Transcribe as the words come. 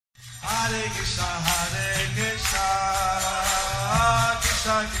Krishna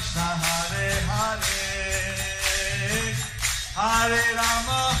Krishna Hare Hare Hare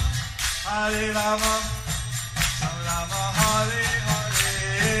Rama Rama Rama Hare Hare.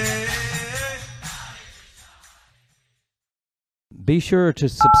 Be sure to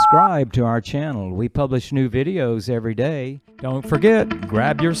subscribe to our channel. We publish new videos every day. Don't forget,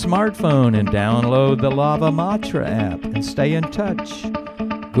 grab your smartphone and download the Lava Matra app and stay in touch.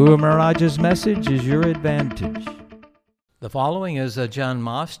 Guru Maharaj's message is your advantage. The following is a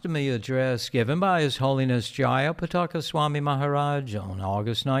Janmashtami address given by His Holiness Jayapataka Swami Maharaj on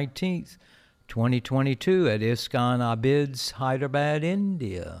August 19th, 2022 at ISKCON Abids, Hyderabad,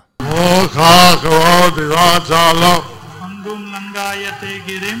 India. Angum Langayate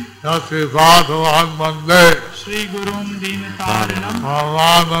Girim Yati Bhagavan Mande Shri Gurum Dinatarinam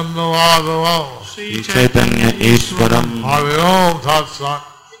Aranandavadavam Shri Chaitanya Ishwaram Hari Om Tat Sat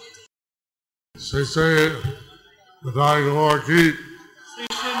Sri Sri Radha Gaur Ki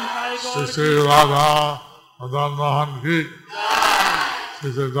Sri Sri Radha Madan Mohan Ki Sri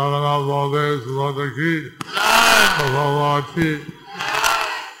Sri Jagannath Baladev Subhadra Ki Bhagavad Ki.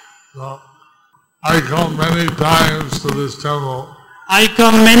 I come many times to this temple. I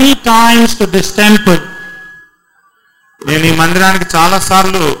come many times to this temple. నేను ఈ మందిరానికి చాలా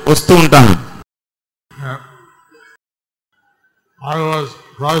సార్లు వస్తూ ఉంటాను. I was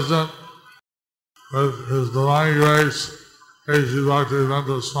present with His Divine Grace, A.C.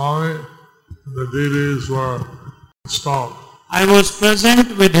 Bhaktivedanta Swami, and the deities were installed. I was present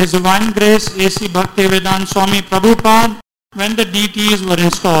with His Divine Grace A.C. Bhaktivedanta Swami Prabhupada when the deities were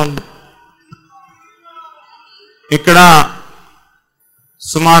installed. ఇక్కడ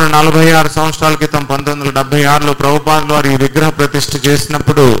సుమారు 46 సంవత్సరాల క్రితం 1976లో ప్రభుపాదులు వారు ఈ విగ్రహ ప్రతిష్ఠ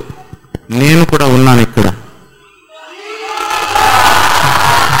చేసినప్పుడు నేను కూడా ఉన్నాను ఇక్కడ.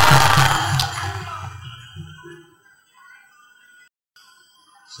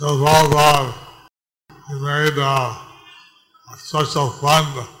 So Prabhupada, he made such a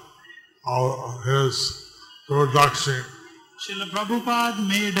fund of his Guru Dakshin. Srila Prabhupada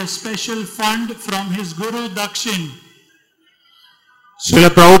made a special fund from his Guru Dakshin. Srila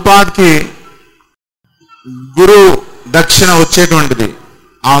ప్రభుపాద్కి గురు దక్షిణ వచ్చేటువంటిది.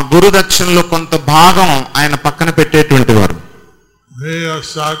 ఆ గురు దక్షిణలో కొంత భాగం ఆయన పక్కన పెట్టేటువంటి వారు. He has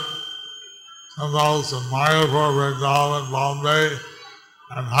said temples in Mayapur, Vrindavan, Bombay,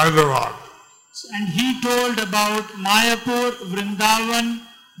 and Hyderabad. And he told about Mayapur, Vrindavan,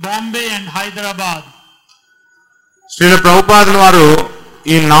 Bombay, and Hyderabad. Srila ప్రభుపాదుల వారు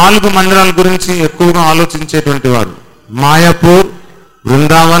ఈ 4 మందిరాల గురించి ఎక్కువగా ఆలోచించేటువంటి వారు. Mayapur,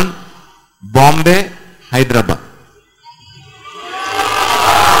 Brindavan, Bombay, Hyderabad.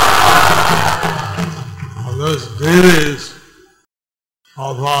 Those deities,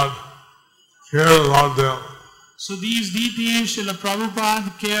 Prabhupada cared about them. So these deities, Srila Prabhupada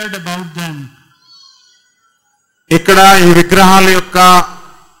cared about them. ఇక్కడ ఈ విగ్రహాల యొక్క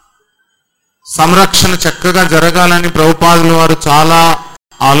సంరక్షణ చక్కగా జరగాలని ప్రభుపాదుల వారు చాలా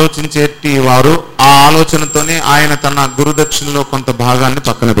ఆలోచించేటి వారు. ఆ ఆలోచనతోనే ఆయన తన గురుదక్షిణలో కొంత భాగాన్ని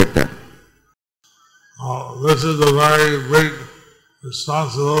పక్కన పెట్టాడు. This is a very big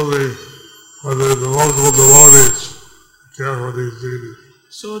responsibility for the local devotees to care for these deities.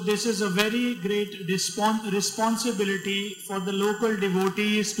 So this is a very great responsibility for the local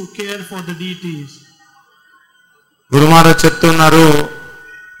devotees to care for the deities. గురు మహారాజ్ చెప్తున్నారు,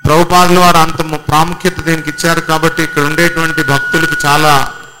 ప్రభుపాదుల వారు అంత ప్రాముఖ్యత దీనికి ఇచ్చారు కాబట్టి ఇక్కడ ఉండేటువంటి భక్తులకు చాలా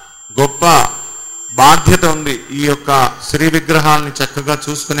గొప్ప బాధ్యత ఉంది. ఈ యొక్క శ్రీ విగ్రహాలని చక్కగా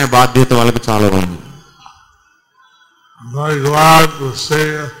చూసుకునే బాధ్యత వాళ్ళకి చాలా ఉంది. Very glad to see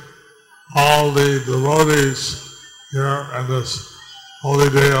all the devotees here on this holy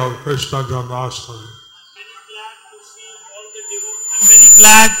day of Krishna Janmashtami. I'm very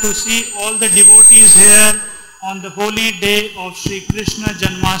glad to see all the devotees here on the holy day of Sri Krishna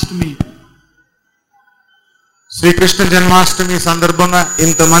Janmashtami. Srikrishna Janmashtami సందర్భంగా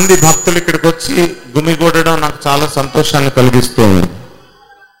ఇంతమంది భక్తులు ఇక్కడికి వచ్చి గుమిగూడడం నాకు చాలా సంతోషాన్ని కలిగిస్తుంది.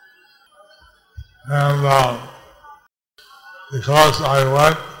 And because I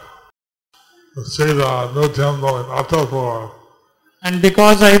went to see the new temple in Attapur, And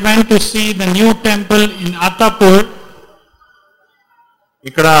because I went to see the new temple in Attapur,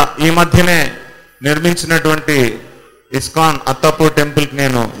 ఇక్కడ ఈ మధ్యనే నిర్మించినటువంటి ఇస్కాన్ అత్తాపూర్ టెంపుల్ కి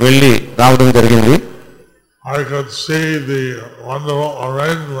నేను వెళ్ళి రావడం జరిగింది. I could see the wonderful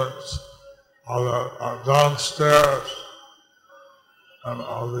arrangements of the downstairs and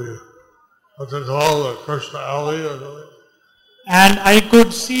of the, what they call the Krishna alley or something. and I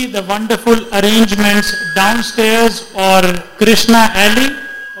could see the wonderful arrangements downstairs or Krishna alley,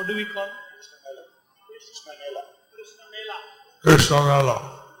 what do we call it? Krishna Mela.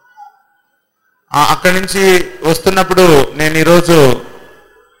 అక్కడి నుంచి వస్తున్నప్పుడు నేను ఈరోజు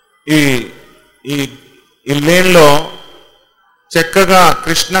ఈ ఈ ఈ లేన్లో చక్కగా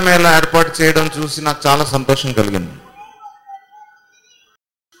కృష్ణ మేళ ఏర్పాటు చేయడం చూసి నాకు చాలా సంతోషం కలిగింది.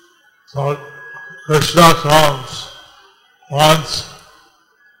 So Krishna comes once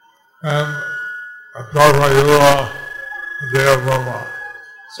and Dharma Yuga, the day of Brahma.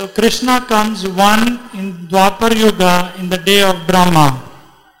 So Krishna comes one in Dwapar Yuga in the day of Brahma.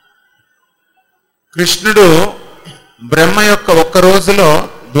 కృష్ణుడు బ్రహ్మ యొక్క ఒక్క రోజులో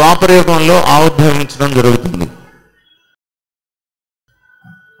ద్వాపర యుగంలో ఆవిర్భవించడం జరుగుతుంది.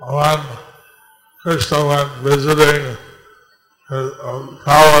 When Krishna went visiting his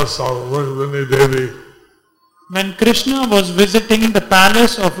palace of Rukmini Devi, When Krishna was visiting the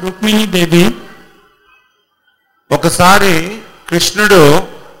palace of Rukmini Devi, ఒకసారి కృష్ణుడు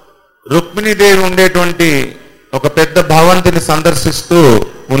రుక్మిణీదేవి ఉండేటువంటి ఒక పెద్ద భవంతిని సందర్శిస్తూ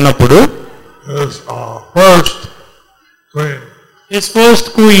ఉన్నప్పుడు his first queen, his first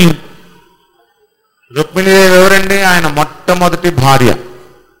queen, Rukmini Devi ఎవరండి? ఆయన మొట్టమొదటి భార్య.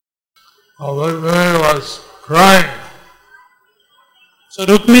 Rukmini was crying. so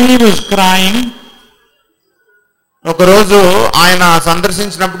Rukmini was crying. ఒకరోజు ఆయన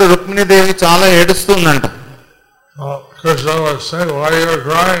సందర్శించినప్పుడు రుక్మిణీదేవి చాలా ఏడుస్తుందంట. Krishna was saying, why are you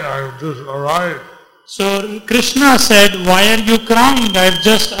crying? I've just arrived. So Krishna said, why are you crying? I've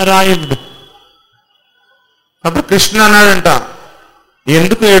just arrived. అప్పుడు కృష్ణ అన్నాడంట,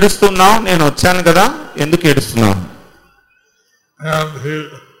 ఎందుకు ఏడుస్తున్నావు? నేను వచ్చాను కదా, ఎందుకు ఏడుస్తున్నావు? And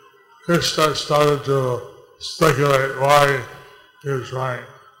Krishna started to speculate why he was crying.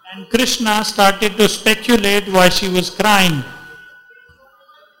 And Krishna started to speculate why she was crying.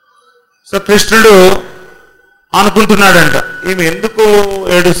 So కృష్ణుడు అనుకుంటున్నాడంట, ఈమె ఎందుకు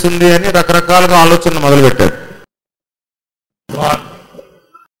ఏడుస్తుంది అని రకరకాలుగా ఆలోచన మొదలుపెట్టాడు. But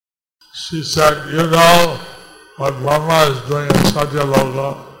she said, you know what Brahma is doing in Satyaloka?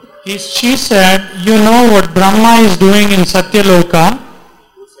 She said, you know what Brahma is doing in Satyaloka?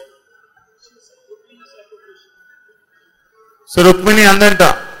 So Rukmini అందంట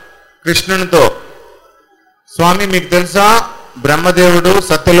కృష్ణునితో, స్వామి మీకు తెలుసా బ్రహ్మదేవుడు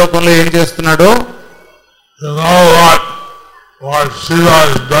సత్యలోకంలో ఏం చేస్తున్నాడో? You know what Shiva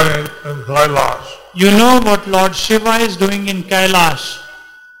is doing in Kailash? You know what Lord Shiva is doing in Kailash?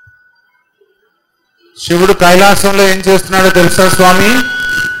 శివుడు కైలాసంలో ఏం చేస్తున్నాడో తెలుసా స్వామి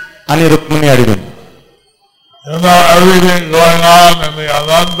అని రుక్మిణి అడిగింది. You know everything going on in the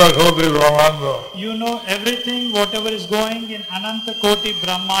Ananta Koti Brahmanda. You know everything, whatever is going in Ananta Koti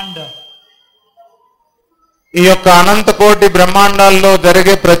Brahmanda. ఈ యొక్క అనంత కోటి బ్రహ్మాండాల్లో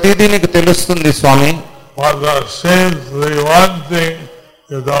జరిగే ప్రతిదీ నీకు తెలుస్తుంది స్వామి. But there seems to be one thing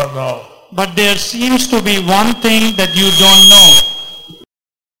you don't know. But there seems to be one thing that you don't know.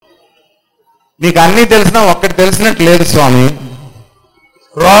 నీకు అన్నీ తెలిసినా ఒక్కటి తెలిసినట్టు లేదు స్వామి.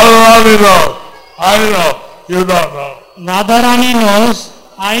 Radharani knows, I know, you don't know. Radharani knows,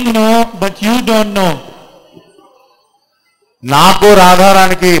 I know, but you don't know. నాకు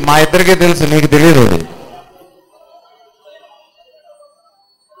రాధారానికి మా ఇద్దరికీ తెలుసు, నీకు తెలియదు.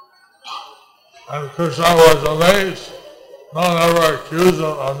 And Krishna was amazed. No one ever accused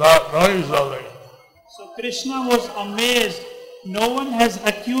him of not knowing something. So Krishna was amazed. No one has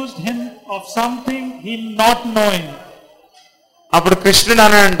accused him of something he not knowing. అప్పుడు కృష్ణుడు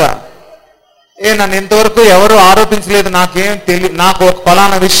అనంట, నన్ను ఇంతవరకు ఎవరు ఆరోపించలేదు, నాకు ఒక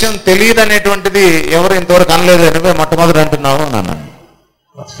ఫలానా విషయం తెలియదు అనేటువంటిది ఎవరు ఇంతవరకు అనలేదు అని మొట్టమొదటి అంటున్నావు అని అన్నాను.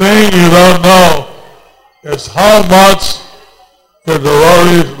 The thing you don't know is how much the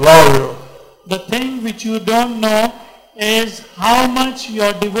devotees love you. The thing which you don't know is how much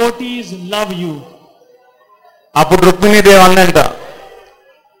your devotees love you. అప్పుడు రుక్మిణీదేవి అందంట,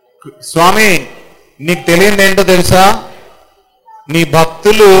 స్వామి నీకు తెలియదు ఏంటో తెలుసా, నీ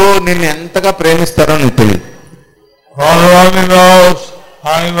భక్తులు నిన్ను ఎంతగా ప్రేమిస్తారో నీకు తెలియదు. Radharani knows,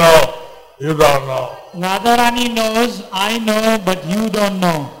 I know, you don't know. Radharani knows, I know, but you don't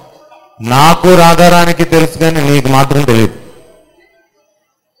know. నాకు రాధారానికి తెలుసు కానీ నీకు మాత్రం తెలియదు.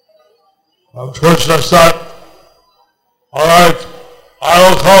 And Krishna said, all right, I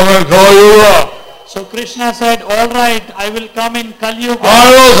will come in Kali Yuga. So Krishna said, all right, I will come in Kali Yuga. I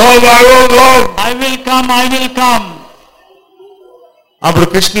will come, I will come. I will come, I will come. అప్పుడు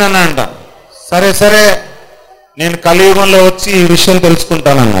కృష్ణ అంట, సరే సరే నేను కలియుగంలో వచ్చి ఈ విషయం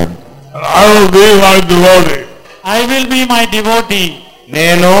తెలుసుకుంటానన్నాడు. And I will be my devotee. I will be my devotee.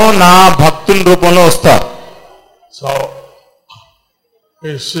 నేను నా భక్తుల రూపంలో వస్తా. So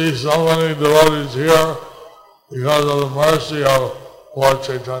we see so many devotees here because of the mercy of Lord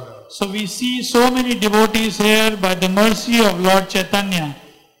Chaitanya. So we see so many devotees here by the mercy of Lord Chaitanya.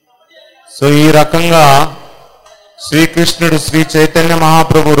 So ఈ రకంగా శ్రీకృష్ణుడు శ్రీ చైతన్య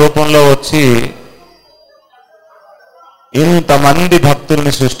మహాప్రభు రూపంలో వచ్చి ఇంతమంది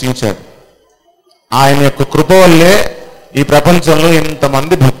భక్తుల్ని సృష్టించాడు. ఆయన యొక్క కృప వల్లే ఈ ప్రపంచంలో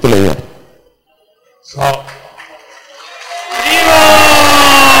ఇంతమంది భక్తులయ్యారు. So,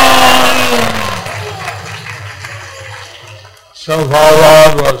 Prabhupada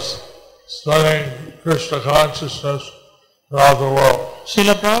was spreading Krishna consciousness throughout the world.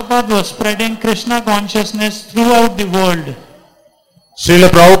 Srila Prabhupada was spreading Krishna consciousness throughout the world. Srila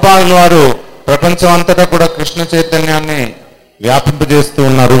ప్రభుపాదుల వారు ప్రపంచం అంతటా కూడా కృష్ణ చైతన్యాన్ని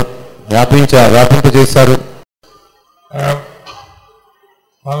వ్యాపింపజేశారు. And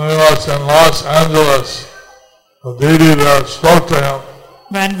when he was in Los Angeles, the deity there spoke to him.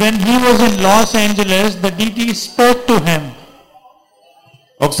 When he was in Los Angeles, the deity spoke to him.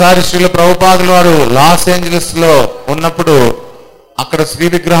 ఒకసారి శ్రీల ప్రభుపాదుల వారు Los Angeles లో ఉన్నప్పుడు అక్కడ శ్రీ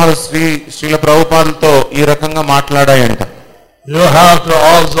విగ్రహాలు శ్రీల ప్రభుపాదులతో ఈ రకంగా మాట్లాడాయంట. You have to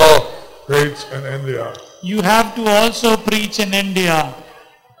also preach in India. You have to also preach in India.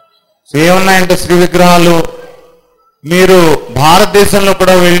 ఏమన్నాయంటే Shri విగ్రహాలు మీరు భారతదేశంలో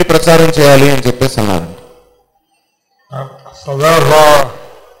కూడా వెళ్ళి ప్రచారం చేయాలి అని చెప్పేసి అన్నారు. And so therefore,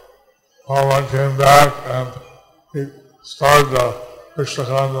 Bhagavan came back and he started the Krishna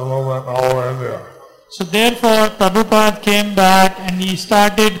consciousness movement all over India. So therefore, Prabhupada came back and he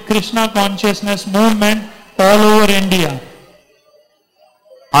started Krishna consciousness movement all over India.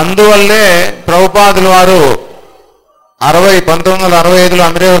 అందువల్లే ప్రభుపాదుల వారు 1965లో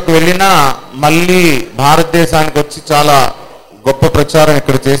అమెరికాకు వెళ్ళినా మళ్ళీ భారతదేశానికి వచ్చి చాలా గొప్ప ప్రచారం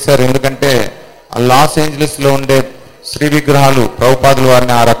ఇక్కడ చేశారు. ఎందుకంటే లాస్ ఏంజలస్ లో ఉండే శ్రీ విగ్రహాలు ప్రభుపాదుల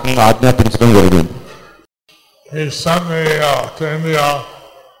వారిని ఆ రకంగా ఆజ్ఞాపించడం జరిగింది. He sent me to India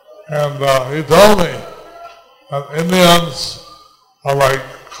and he told me that Indians are like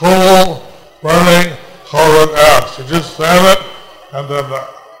coal burning coated ash. You just fan it and then the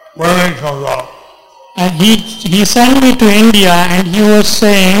burning comes out. And he sent me to India and he was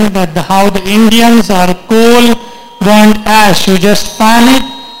saying that how the Indians are coal burnt ash. You just fan it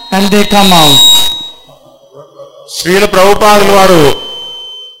and they come out. Srila ప్రభుపాదుల వారు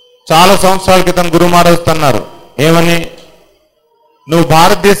చాలా సంవత్సరాల క్రితం గురు మహారాజ్ అన్నారు ఏమని, నువ్వు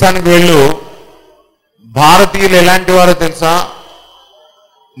భారతదేశానికి వెళ్ళు, భారతీయులు ఎలాంటి వారో తెలుసా,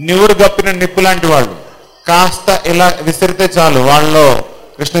 నివురు గప్పిన నిప్పు లాంటి వాళ్ళు, కాస్త ఇలా విసిరితే చాలు వాళ్ళలో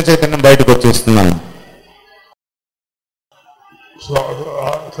కృష్ణ చైతన్యం బయటకు వచ్చేస్తున్నాను. So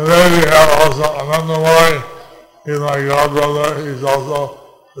today we have also Anandamai. He's my godbrother. He's also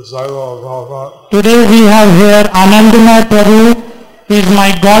disciple of Prabhupada. Today we have here Anandamai Prabhu. He is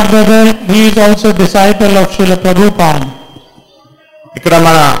my godbrother. He is also disciple of Srila Prabhupada. ఇక్కడ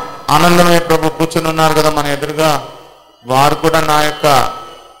మన ఆనందమయ ప్రభు కూర్చొని ఉన్నారు కదా మన ఎదురుగా, వారు కూడా నా యొక్క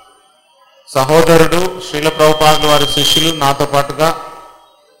సహోదరుడు, శ్రీల ప్రభుపాదుల వారి శిష్యులు, నాతో పాటుగా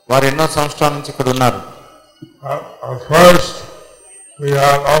వారు ఎన్నో సంవత్సరాల నుంచి ఇక్కడ ఉన్నారు. At first we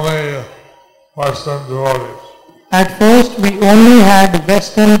had only Western devotees. At first we only had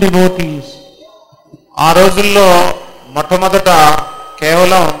Western devotees. ఆ రోజుల్లో మొట్టమొదట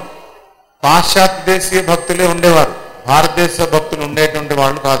కేవలం పాశ్చాత్య దేశీయ భక్తులే ఉండేవారు, భారతదేశ భక్తులు ఉండేటువంటి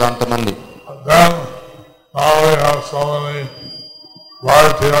వాళ్ళు కాదు అంతమంది. Then now we have so many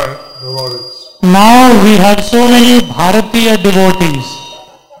Bharatiya devotees. Now we have so many Bharatiya devotees.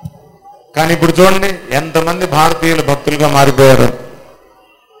 కానీ ఇప్పుడు చూడండి ఎంతమంది భారతీయులు భక్తులుగా మారిపోయారు.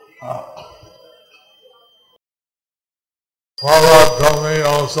 Prabhupada told me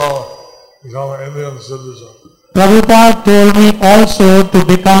also become an Indian citizen. Prabhupada told me also to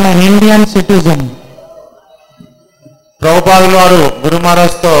become an Indian citizen. ప్రభుపాదుల వారు గురు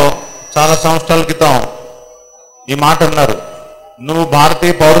మహారాజ్తో చాలా సంవత్సరాల క్రితం ఈ మాట అన్నారు, నువ్వు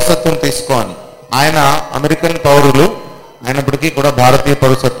భారతీయ పౌరసత్వం తీసుకో అని. ఆయన అమెరికన్ పౌరులు అయినప్పటికీ కూడా భారతీయ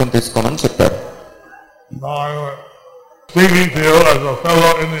పౌరసత్వం తీసుకోమని చెప్పారు. Now I'm speaking to you as a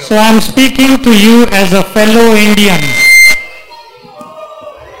fellow Indian. So I am speaking to you as a fellow Indian.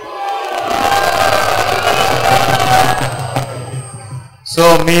 So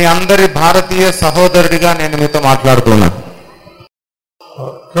మీ అందరి భారతీయ సహోదరుడిగా నేను మీతో మాట్లాడుతున్నాను.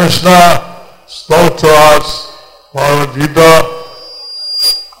 Krishna spoke to us Bhagavad Gita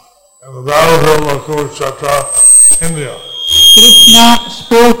in the battlefield of Kurukshetra, India. Krishna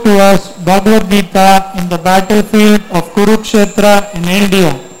spoke to us Bhagavad Gita in the battlefield of Kurukshetra in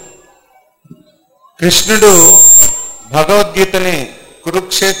India. కృష్ణుడు భగవద్గీతని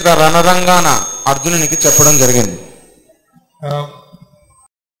కురుక్షేత్ర రణరంగాన అర్జునునికి చెప్పడం జరిగింది. And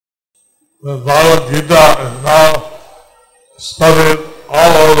the Bhagavad Gita is now studied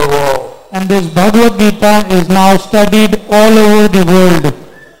all over the world. And this Bhagavad Gita is now studied all over the world.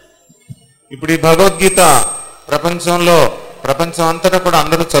 ఇప్పుడు ఈ భగవద్గీత ప్రపంచం అంతటా కూడా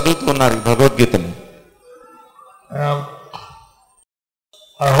అందరూ చదువుతున్నారు ఈ భగవద్గీతని. And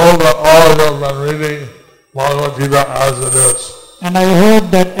I hope that all of you have been reading Bhagavad Gita as it is. And I hope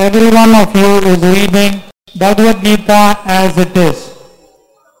that every one of you is reading Bhagavad Gita as it is.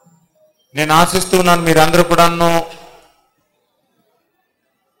 నేను ఆశిస్తున్నాను మీరందరూ కూడాను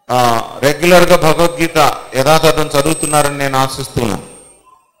రెగ్యులర్ గా భగవద్గీత యథాతథం చదువుతున్నారని నేను ఆశిస్తున్నాను.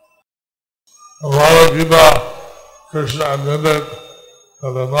 Bhagavad Gita, Krishna admitted that there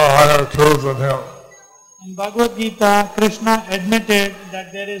is no higher truth than him. In Bhagavad Gita, Krishna admitted that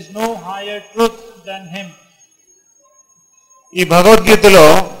there is no higher truth than him. ఈ భగవద్గీతలో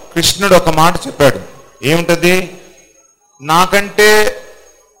కృష్ణుడు ఒక మాట చెప్పాడు. ఏమిటది? నాకంటే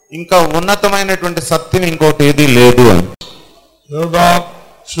ఇంకా ఉన్నతమైనటువంటి సత్యం ఇంకోటి ఏది లేదు అని. You don't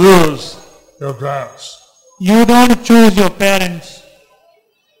choose your parents. You don't choose your parents.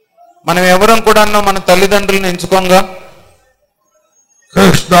 మనం ఎవరం కూడా మన తల్లిదండ్రులను ఎంచుకోంగా.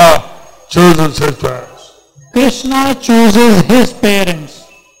 Krishna chooses his parents. Krishna chooses his parents.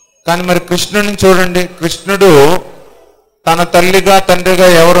 కానీ మరి కృష్ణుడిని చూడండి, కృష్ణుడు తన తల్లిగా తండ్రిగా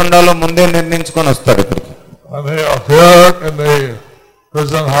ఎవరు ఉండాలో ముందే నిర్ణయించుకొని వస్తాడు ఇక్కడికి. When he appeared in the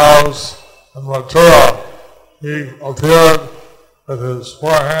prison house in Mathura, he appeared with his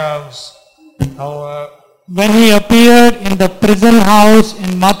four hands, helmet. When he appeared in the prison house in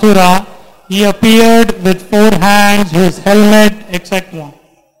Mathura, he appeared with four hands, his helmet, etc.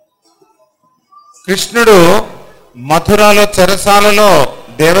 కృష్ణుడు మథురాలో చెరసాలలో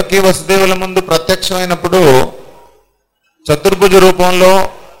దేవకీ వసుదేవుల ముందు ప్రత్యక్షమైనప్పుడు చతుర్భుజ రూపంలో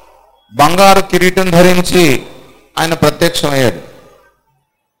బంగారు కిరీటం ధరించి ఆయన ప్రత్యక్షమయ్యాడు.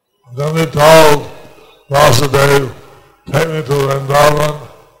 Then he told Vasudeva, take me to Vrindavan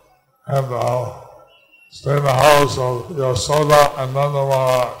and stay in the house of Yasoda and Nanda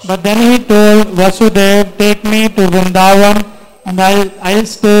Maharaj. But then he told Vasudeva, take me to Vrindavan and I'll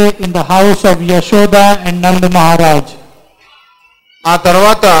stay in the house of Yashoda and Nanda Maharaj. ఆ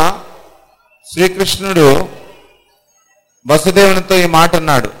తర్వాత శ్రీకృష్ణుడు వసుదేవునితో ఈ మాట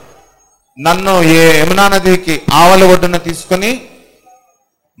అన్నాడు, నన్ను ఏ యమునా నదికి ఆవల ఒడ్డున తీసుకుని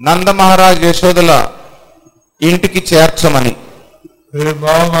నంద మహారాజ్ యశోదల ఇంటికి చేర్చమని. He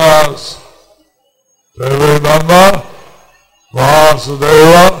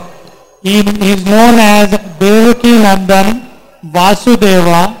is known as Devaki Nandan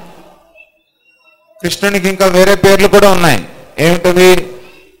Vasudeva. కృష్ణునికి ఇంకా వేరే పేర్లు కూడా ఉన్నాయి. ఏమిటవి?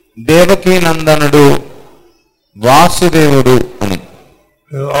 దేవకీ నందనుడు, వాసుదేవుడు అని.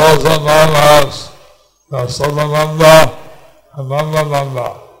 He is also known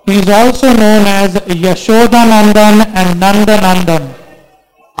as Yashoda Nandan and Nanda Nandan.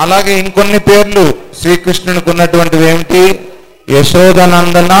 అలాగే ఇంకొన్ని పేర్లు శ్రీకృష్ణునికి ఉన్నటువంటివి ఏమిటి? యశోద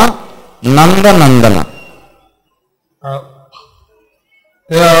నందన, నందనందన.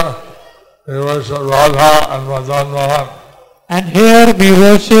 And here we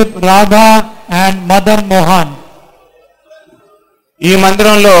worship Radha and Madan Mohan. ఈ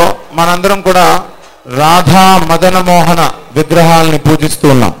మందిరంలో మనందరం కూడా రాధా మదన మోహన విగ్రహాలని పూజిస్తూ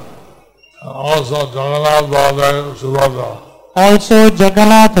ఉన్నాం. Also Jagannath,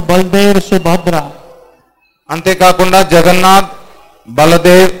 Baldev, Subhadra. అంతేకాకుండా జగన్నాథ్,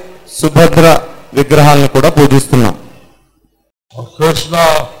 బలదేవ్, సుభద్ర విగ్రహాలను కూడా పూజిస్తున్నాం. Krishna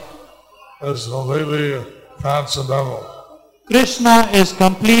is completely transcendental. Krishna is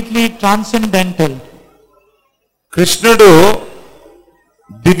completely transcendental. కృష్ణుడు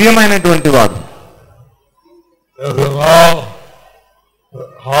దివ్యమైనటువంటి వాడు. If you know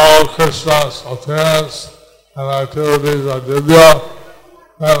how Krishna's appearance and activities are divya,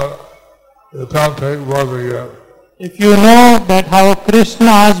 then you can't take birth again. If you know that how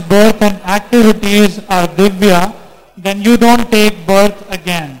Krishna's birth and activities are divya, then you don't take birth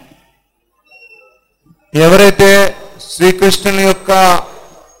again. ఎవరైతే శ్రీకృష్ణుని యొక్క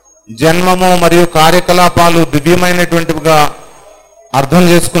జన్మము మరియు కార్యకలాపాలు దివ్యమైనటువంటివిగా అర్థం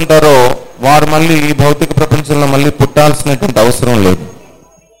చేసుకుంటారో వారు మళ్ళీ ఈ భౌతిక ప్రపంచంలో మళ్ళీ పుట్టాల్సినటువంటి అవసరం లేదు.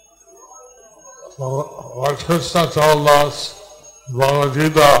 What Krishna told us in Bhagavad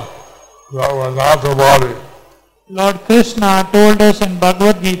Gita, that we're not the body. Lord Krishna told us in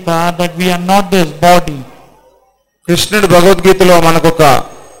Bhagavad Gita that we are not this body. కృష్ణుడు భగవద్గీతలో మనకొక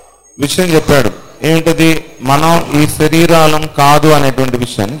విషయం చెప్పాడు. ఏమిటది? మనం ఈ శరీరాలం కాదు అనేటువంటి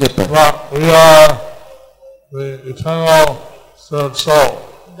విషయాన్ని చెప్పాడు. We are the eternal spirit soul.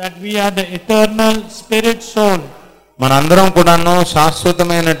 That we are the eternal spirit soul. మనందరం కూడాను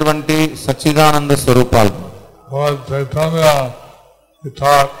శాశ్వతమైనటువంటి సచ్చిదానంద స్వరూపాలు. Lord Chaitanya, he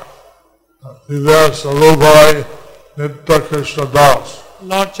taught Jiva Sarupai Nitya Krishna Das.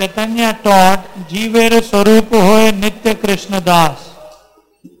 Lord Chaitanya taught Jivera Swarupa Hoy Nitya Krishna Das.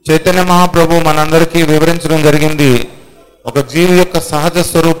 Chaitanya Mahaprabhu మనందరికీ వివరించడం జరిగింది ఒక జీవి యొక్క సహజ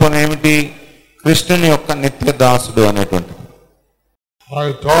స్వరూపం ఏమిటి, కృష్ణుని యొక్క నిత్య దాసుడు అనేటువంటి. I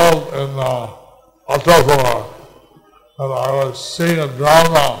told in Attapura that I was seeing a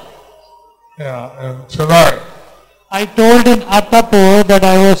drama in Chennai. I told in Attapur that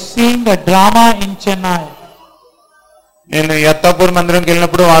I was seeing a drama in Chennai. నేను యత్తాపూర్ మందిరంకి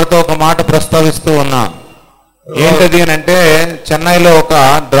వెళ్ళినప్పుడు వాళ్ళతో ఒక మాట ప్రస్తావిస్తూ ఉన్నా. ఏంటది అని అంటే, చెన్నైలో ఒక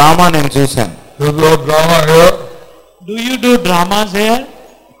డ్రామా నేను చూశాను. Do you do dramas here?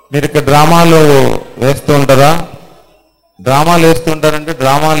 మీరు ఇక్కడ డ్రామాలు వేస్తూ ఉంటారా? డ్రామాలు వేస్తూ ఉంటారంటే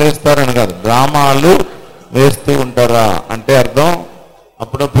డ్రామాలు వేస్తారని కాదు, డ్రామాలు వేస్తూ ఉంటారా అంటే అర్థం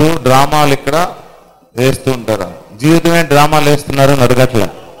అప్పుడప్పుడు డ్రామాలు ఇక్కడ వేస్తూ ఉంటారా, జీవితమే డ్రామాలు వేస్తున్నారు అని అడగట్లే,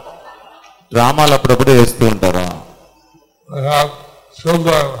 డ్రామాలు అప్పుడప్పుడు వేస్తూ ఉంటారా.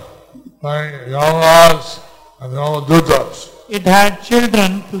 It had children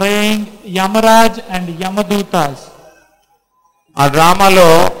playing Yamaraj and Yamadutas. ఆ డ్రామాలో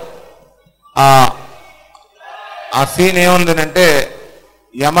ఆ సీన్ ఏముందనంటే,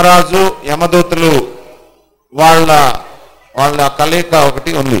 యమరాజు యమదూతలు వాళ్ళ కలయిక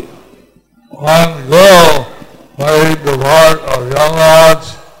ఒకటి ఉంది. One girl played the part of Yamaraj.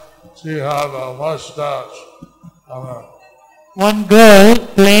 She had a mustache. One girl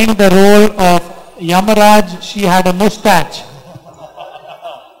playing the role of Yamaraj, she had a mustache.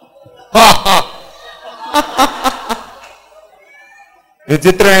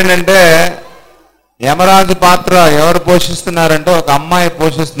 విచిత్రం ఏంటంటే, యమరాజు పాత్ర ఎవరు పోషిస్తున్నారంటే ఒక అమ్మాయి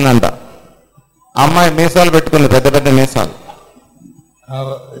పోషిస్తుందంట. అమ్మాయి మీసాలు పెట్టుకుంది, పెద్ద పెద్ద మీసాలు.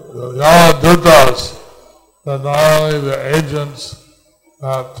 Yamadutas, not only the agents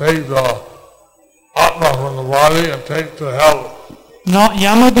that take the Atma from the body and take to hell. No,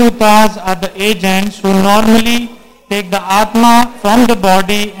 Yamadutas are the agents who normally take the Atma from the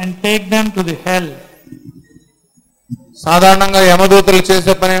body and take them to the hell. సాధారణంగా యమదూతలు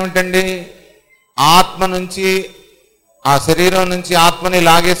చేసే పని ఏమిటండి, ఆత్మ నుంచి ఆ శరీరం నుంచి ఆత్మని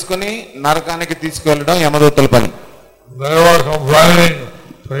లాగేసుకుని నరకానికి తీసుకెళ్ళడం యమదూతల పని. They were complaining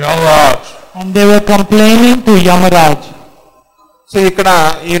to Yamaraj. And they were complaining to Yamaraj. So ఇక్కడ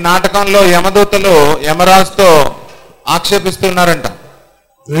ఈ నాటకంలో యమదూతలు యమరాజుతో ఆక్షేపిస్తున్నారంట.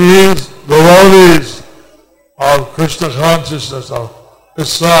 These devotees of Krishna consciousness of his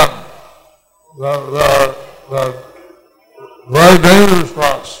son, they're very dangerous for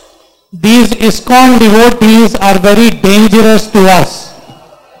us. These ISKCON devotees are very dangerous to us.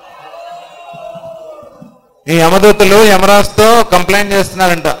 ఈ యమదూతలు యమరాజుతో complaint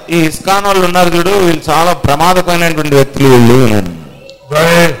చేస్తున్నారంట, ఈ ISKCON వాళ్ళు ఉన్నారు చూడు, వీళ్ళు చాలా ప్రమాదకరమైనటువంటి వ్యక్తులు వీళ్ళు.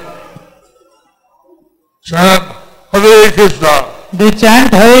 They chant Hare Krishna. They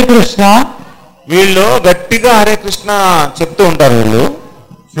chant Hare Krishna. వీళ్ళు గట్టిగా హరే కృష్ణ చెప్తూ ఉంటారు. వీళ్ళు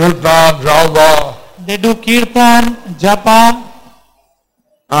Kirtan, Japa. They do Kirtan, Japa.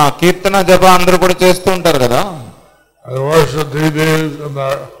 కీర్తన జప అందరూ కూడా చేస్తూ ఉంటారు కదా. They worship deities in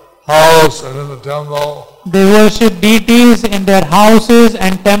their house and in the temple. They worship deities in their houses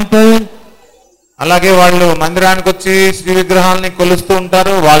and temple. అలాగే వాళ్ళు మందిరానికి వచ్చి శ్రీ విగ్రహాలని కొలుస్తూ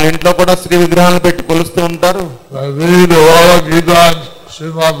ఉంటారు, వాళ్ళ ఇంట్లో కూడా శ్రీ విగ్రహాలను పెట్టి కొలుస్తూ ఉంటారు. They read the Bhagavad Gita and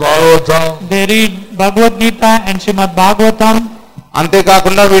Srimad Bhagavatam. They read Bhagavad Gita and Srimad Bhagavatam.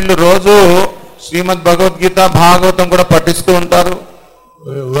 అంతేకాకుండా వీళ్ళు రోజు శ్రీమద్ భగవద్గీత భాగవతం కూడా పఠిస్తూ ఉంటారు.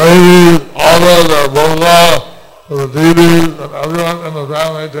 The ladies offer their bhoga to the deities and everyone in the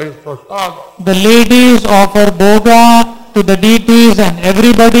family takes prasadam. The ladies offer bhoga to the deities and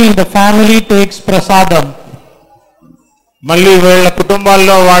everybody in the family takes prasadam. మళ్ళీ వీళ్ళ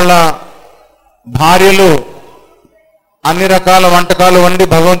కుటుంబాల్లో వాళ్ళ భార్యలు అన్ని రకాల వంటకాలు వండి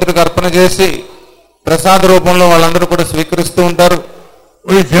భగవంతుడికి అర్పణ చేసి ప్రసాద రూపంలో వాళ్ళందరూ కూడా స్వీకరిస్తూ ఉంటారు.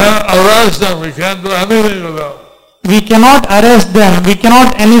 We can't arrest them. We can't do anything with them. We cannot arrest them. We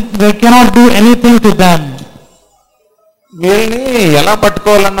cannot do anything to them. వీళ్ళని ఎలా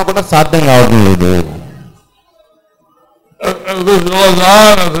పట్టుకోవాలన్నా కూడా సాధ్యం కావడం లేదు. If this goes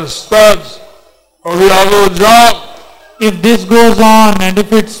on, if it spreads, we have no job. If this goes on and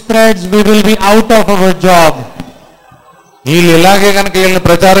if it spreads, we will be out of our job. వీళ్ళు ఇలాగే కనుక వీళ్ళని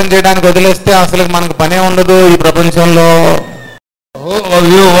ప్రచారం చేయడానికి వదిలేస్తే అసలు మనకు పనే ఉండదు ఈ ప్రపంచంలో. Who of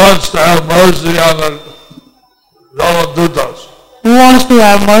you wants to have mercy on the Yamadutas? Who wants to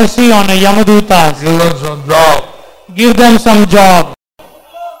have mercy on a Yamadutas? Give them some job. Give them some job.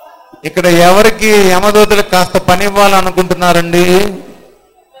 ఇక్కడ ఎవరికి యమదూతలకు కాస్త పని ఇవ్వాలనుకుంటున్నారండి?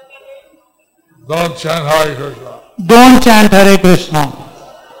 don't chant Hare Krishna. Don't chant Hare Krishna.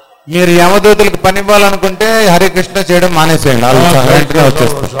 మీరు యమదూతలకు పని ఇవ్వాలనుకుంటే హరే కృష్ణ చేయడం మానేసేయండి, వాళ్ళు Don't take వెంటనే Krishna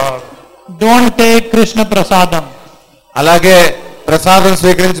వచ్చేస్తారు. prasad. Don't take Krishna prasadam. అలాగే ప్రసాదం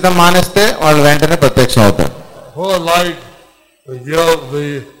స్వీకరించడం మానేస్తే వాళ్ళు వెంటనే ప్రత్యక్షం అవుతారు. Who would like to give the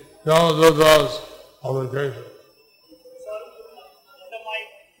Yamadutas a vacation?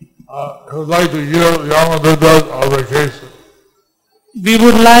 Who would like to give Yamadutas a vacation? We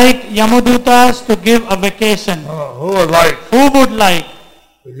would like Yamadutas to give a vacation. Who would like Who would like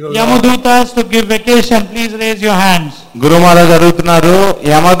to give Yamadutas to give vacation? Please raise your hands. గురు మహారాజ్ అడుగుతున్నారు,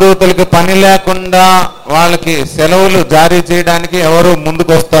 యమదూతలకు పని లేకుండా వాళ్ళకి సెలవులు జారీ చేయడానికి ఎవరు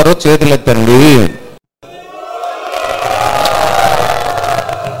ముందుకు వస్తారో చేతులెత్తండి.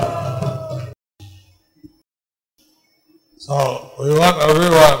 So we want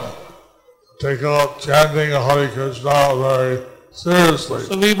everyone to take up chanting Hare Krishna very seriously.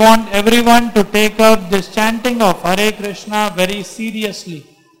 So we want everyone to take up this chanting of Hare Krishna very seriously.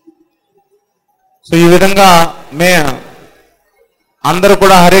 So ఈ విధంగా అందరూ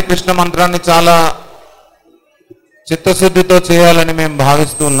కూడా హరే కృష్ణ మంత్రాన్ని చాలా చిత్తశుద్ధితో చేయాలని మేము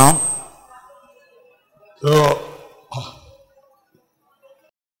భావిస్తున్నాం. To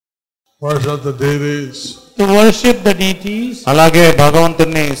worship the deities. To worship the deities. అలాగే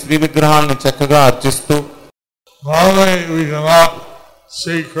భగవంతుని శ్రీ విగ్రహాలను చక్కగా అర్చిస్తూ, Normally we cannot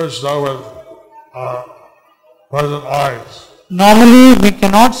see Krishna with our present eyes. Normally we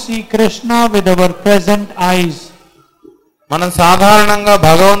cannot see Krishna with our present eyes. మనం సాధారణంగా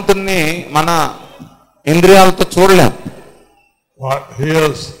భగవంతుణ్ణి మన ఇంద్రియాలతో చూడలేం. But he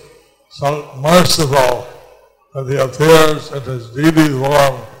is so merciful that he appears in his deity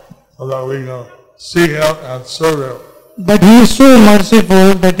form so that we can see him and serve him. But he is so merciful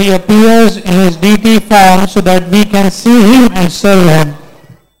that he appears in his deity form so that we can see him and serve him.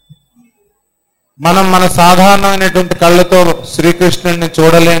 మనం మన సాధారణమైనటువంటి కళ్ళతో శ్రీకృష్ణుడిని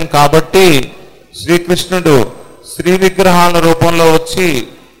చూడలేం కాబట్టి శ్రీకృష్ణుడు శ్రీ విగ్రహాల రూపంలో వచ్చి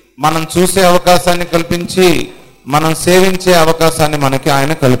మనం చూసే అవకాశాన్ని కల్పించి మనం సేవించే అవకాశాన్ని మనకి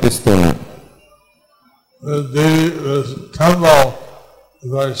ఆయన కల్పిస్తున్నాడు. This temple is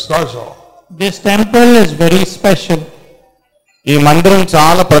very special. This temple is very special. ఈ మందిరం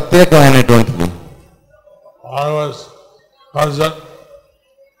చాలా ప్రత్యేకమైనటువంటిది. I was present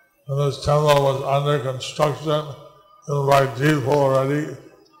when this temple was under construction by Jidpur already.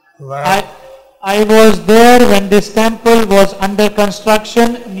 I was there when this temple was under construction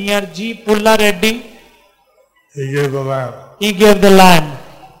near G. Pulla Reddy. He gave the land. He gave the land.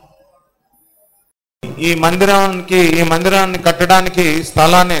 ఈ మందిరాన్ని కట్టడానికి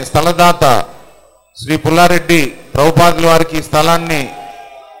స్థలదాత శ్రీ పుల్లారెడ్డి ప్రభుపాదుల వారికి ఈ స్థలాన్ని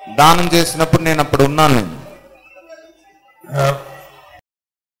దానం చేసినప్పుడు నేను అప్పుడు ఉన్నాను.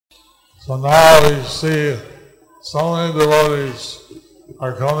 So now we see so many devotees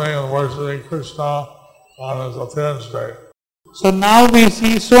are coming and worshiping Krishna on his appearance day. So now we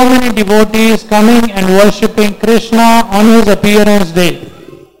see so many devotees coming and worshipping Krishna on his appearance day.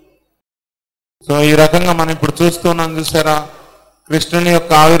 So ఈ రకంగా మనం ఇప్పుడు చూస్తున్నాం, చూసారా, కృష్ణుని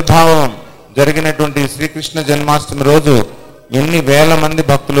యొక్క ఆవిర్భావం జరిగినటువంటి శ్రీకృష్ణ జన్మాష్టమి రోజు ఎన్ని వేల మంది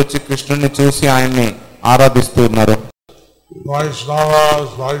భక్తులు వచ్చి కృష్ణుని చూసి ఆయన్ని ఆరాధిస్తున్నారు. Vaishnavas,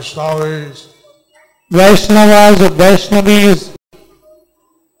 Vaishnavis,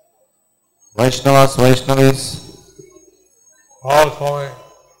 Vaishnavis, all coming.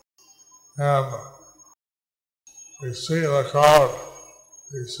 And we see in the crowd,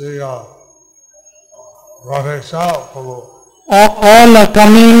 we see Radheshyam Prabhu. All are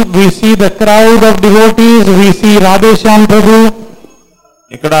coming. We see the crowd of devotees. We see Radheshyam Prabhu.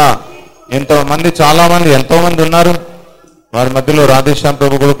 ఇక్కడ చాలా మంది ఉన్నారు. వారి మధ్యలో రాధేశ్యామ్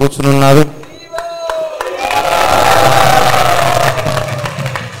ప్రభు కూడా కూర్చుని ఉన్నారు.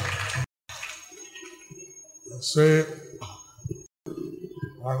 See,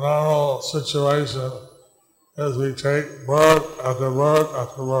 our normal situation is we take birth after birth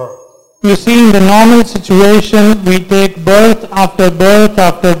after birth. You see, in the normal situation, we take birth after birth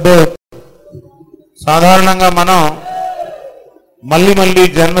after birth. సాధారణంగా మనం మళ్ళీ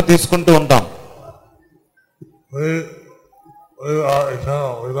జన్మ తీసుకుంటూ ఉంటాం. We are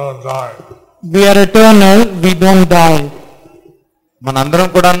eternal, we don't die. We are eternal, we don't die. మనందరం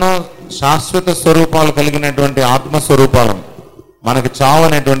కూడాను శాశ్వత స్వరూపాలు కలిగినటువంటి ఆత్మ స్వరూపాలం. మనకి చావు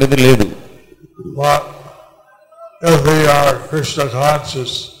అనేటువంటిది లేదు. But if we are Krishna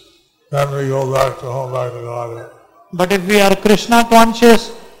conscious, then we go back to home, back to Godhead. But if we are Krishna conscious,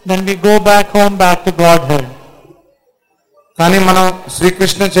 then we go back home, back to Godhead. కానీ మనం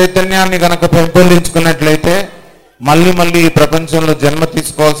శ్రీకృష్ణ చైతన్యాన్ని గనక పెంపొందించుకున్నట్లయితే మళ్ళీ మళ్ళీ ఈ ప్రపంచంలో జన్మ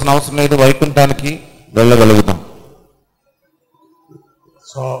తీసుకోవాల్సిన అవసరం లేదు, వైకుంఠానికి వెళ్ళగలుగుతాం.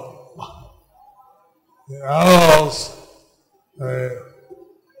 So the animals, they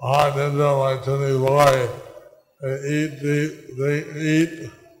aren't into like any boy. They eat,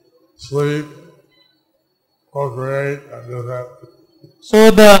 sleep, procreate, and do that. So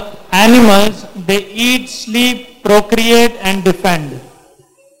the animals, they eat, sleep, procreate and defend.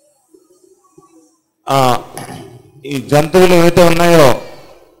 ఈ జంతువులు ఏవైతే ఉన్నాయో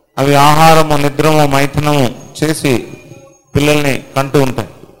అవి ఆహారము, నిద్రము, మైథునము చేసి పిల్లల్ని కంటూ ఉంటాయి.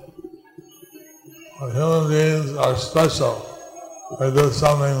 Human beings are special. They do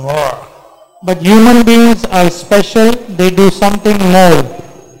something more. But human beings are special, they do something more.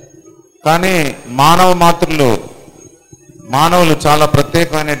 కానీ మానవులు చాలా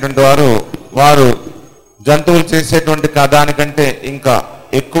ప్రత్యేకమైనటువంటి వారు జంతువులు చేసేటువంటి దానికంటే ఇంకా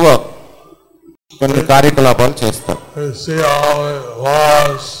ఎక్కువ కొన్ని కార్యకలాపాలు చేస్తారు. They see all the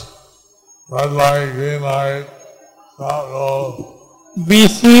laws, red light, green light, stop, roll. We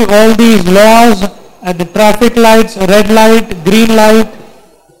see all these laws at the traffic lights, red light, green light.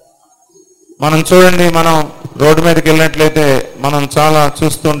 మనం చూడండి, మనం రోడ్డు మీదకి వెళ్ళినట్లయితే మనం చాలా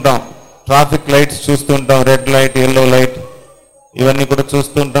చూస్తుంటాం. ట్రాఫిక్ లైట్స్ చూస్తుంటాం, రెడ్ లైట్, ఎల్లో లైట్, ఇవన్నీ కూడా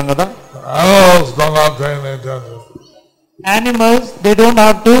చూస్తుంటాం కదా. Animals don't have to pay any attention. Animals, they don't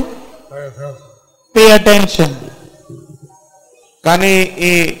have to pay attention. కానీ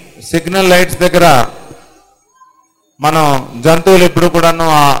ఈ సిగ్నల్ లైట్స్ దగ్గర మనం జంతువులు ఎప్పుడు కూడాను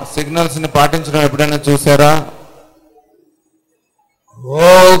ఆ సిగ్నల్స్ ని పాటించడం ఎప్పుడైనా చూసారా?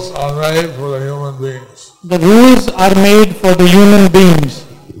 Rules are made for the human beings. The rules are made for the human beings.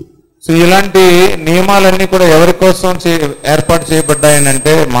 So ఇలాంటి నియమాలన్నీ కూడా ఎవరి కోసం ఏర్పాటు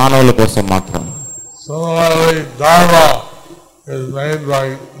చేయబడ్డాయనంటే మానవుల కోసం మాత్రం. Similarly, Dharma is made by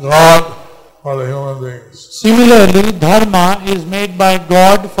God for the human beings. Similarly, dharma is made by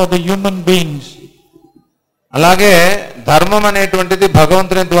God for the human beings. అలాగే ధర్మం అనేటువంటిది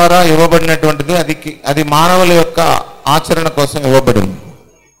భగవంతుని ద్వారా ఇవ్వబడినటువంటిది, అది మానవుల యొక్క ఆచరణ కోసం ఇవ్వబడింది.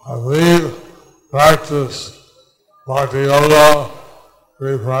 We practice bhakti yoga,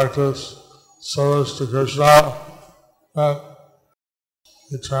 we practice service to Krishna, and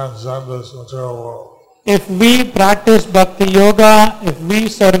we transcend this material world. If we practice bhakti yoga, if we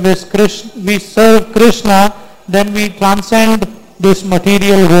serve Krishna, then we transcend this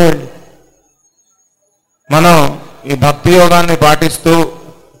material world. మనం ఈ భక్తి యోగాన్ని పాటిస్తూ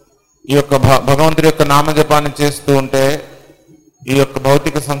ఈ యొక్క భగవంతుడి యొక్క నామజపాన్ని చేస్తూ ఉంటే ఈ యొక్క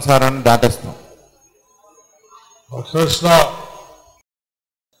భౌతిక సంసారాన్ని దాటేస్తాం. Krishna,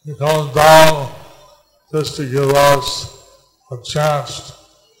 he comes down just to give us a chance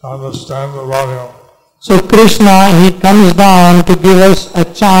to understand about him. So Krishna, he comes down to give us a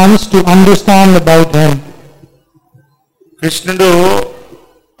chance to understand about him. కృష్ణుడు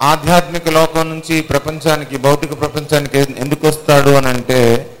ఆధ్యాత్మిక లోకం నుంచి ప్రపంచానికి, భౌతిక ప్రపంచానికి ఎందుకు వస్తాడు అని అంటే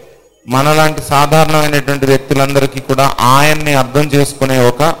మనలాంటి సాధారణమైనటువంటి వ్యక్తులందరికీ కూడా ఆయన్ని అర్థం చేసుకునే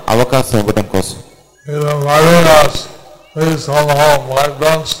ఒక అవకాశం ఇవ్వడం కోసం. He is inviting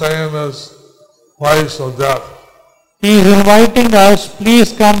us, please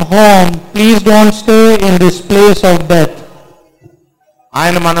come home, please don't stay in this place of death.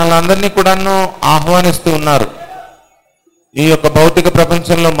 ఆయన మనల్ని అందరినీ కూడాను ఆహ్వానిస్తూ ఉన్నారు. ఈ యొక్క భౌతిక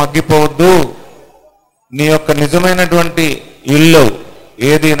ప్రపంచంలో మగ్గిపోవద్దు, నీ యొక్క నిజమైనటువంటి ఇల్లు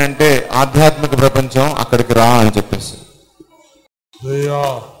ఏది అంటే ఆధ్యాత్మిక ప్రపంచం, అక్కడికి రా అని చెప్పేసి.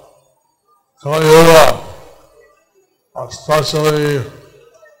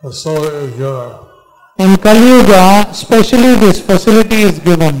 In Kali Yuga, especially this facility is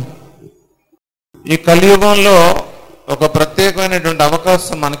given. ఈ కలియుగంలో ఒక ప్రత్యేకమైనటువంటి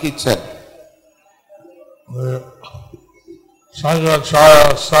అవకాశం మనకి ఇచ్చారు. Shankaracharya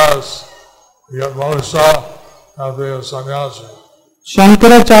says, to get moksha, have to be a sannyasi.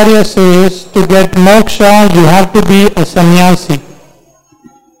 Shankaracharya says, to get moksha, you have to be a sannyasi.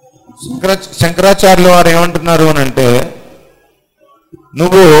 శంకరాచార్యులు వారు ఏమంటున్నారు అని అంటే,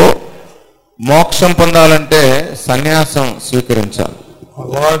 నువ్వు మోక్షం పొందాలంటే సన్యాసం స్వీకరించాలి.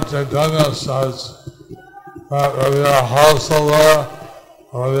 Lord Chaitanya says that whether you're a householder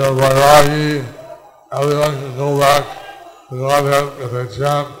or whether you're a vairagi, everyone can go back to Godhead if they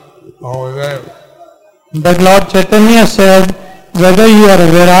chant the holy name. But Lord Chaitanya said, whether you are a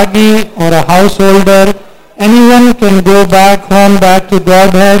vairagi or a householder, anyone can go home back to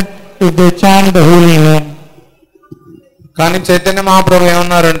Godhead if they chant the holy name. కానీ చైతన్య మహాప్రభు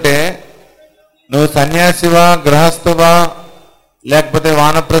ఏమన్నారంటే, నువ్వు సన్యాసివా, గృహస్థవా, లేకపోతే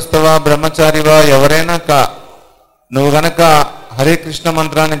వానప్రస్థవా, బ్రహ్మచారివా, ఎవరైనా నువ్వు గనక హరే కృష్ణ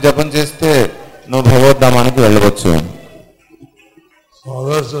మంత్రాన్ని జపం చేస్తే నువ్వు భగవద్ధామానికి వెళ్ళవచ్చు. So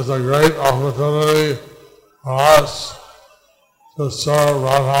this is a great opportunity for us to serve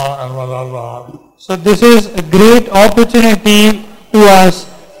Radha and Madan Mohan. So this is a great opportunity to us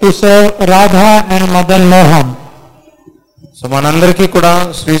to serve Radha and Madan Mohan. So మనందరికీ కూడా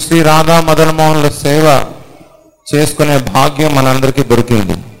శ్రీ శ్రీ రాధా మదన్ మోహన్ల సేవ చేసుకునే భాగ్యం మనందరికీ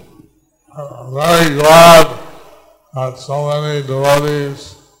దొరికింది. I'm very glad that so many devotees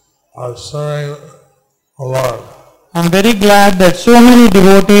are serving the Lord. I'm very glad that so many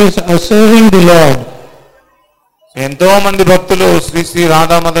devotees are serving the Lord. ఎంతో మంది భక్తులు శ్రీ శ్రీ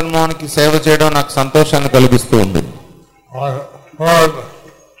రాధా మదన్ మోహన్ కి సేవ చేయడం నాకు సంతోషాన్ని కలిగిస్తూ ఉంది. I heard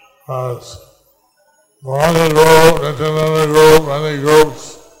Gauranga group, Nityananda group, many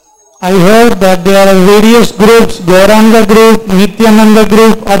groups. I heard that there are various groups, Gauranga group, Nityananda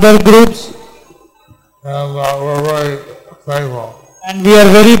group, other groups, And we're very thankful. and we are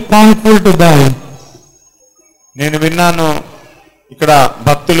very thankful to them. నేను విన్నాను ఇక్కడ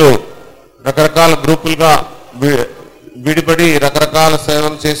భక్తులు రకరకాల గ్రూపులుగా విడిపడి రకరకాల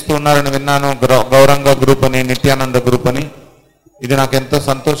సేవలు చేస్తూ ఉన్నారని విన్నాను. గౌరంగ గ్రూప్ అని, నిత్యానంద గ్రూప్ అని. ఇది నాకు ఎంతో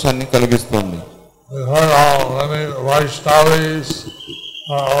సంతోషాన్ని కలిగిస్తుంది. We heard how many Vaishnavis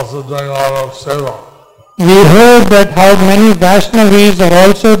are also doing a lot of seva. We heard that how many Vaishnavis are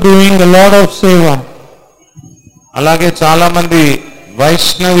also doing a lot of seva. అలాగే చాలా మంది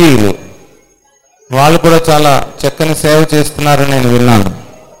వైష్ణవీయులు వాళ్ళు కూడా చాలా చక్కని సేవ చేస్తున్నారని నేను విన్నాను.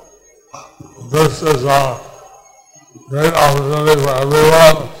 This is a great opportunity for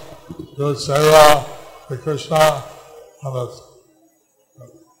everyone to do seva to Krishna and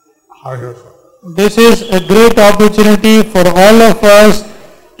Hare Krishna. This is a great opportunity for all of us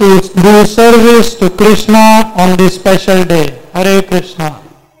to do service to Krishna on this special day. Hare Krishna.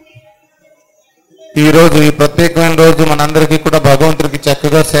 ఈ రోజు ఈ ప్రత్యేకమైన రోజు మనందరికీ కూడా భగవంతుడికి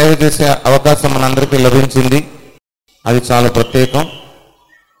చక్కగా సేవ చేసే అవకాశం మనందరికీ లభించింది. అది చాలా ప్రత్యేకం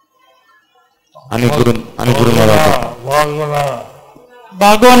అని గురుమారాజు.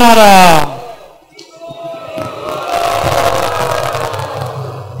 Bhagonara.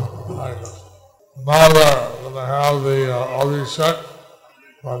 Now we're going to have the Abhishek.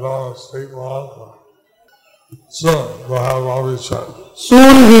 I don't want to speak long. Soon we'll have Abhishek.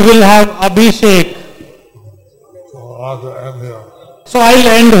 Soon we will have Abhishek. So we'll have to end here. So I'll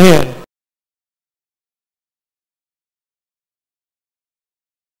end here.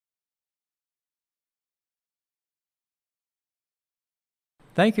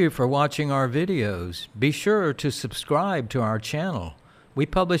 Thank you for watching our videos. Be sure to subscribe to our channel. We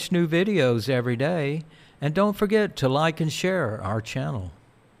publish new videos every day, and don't forget to like and share our channel.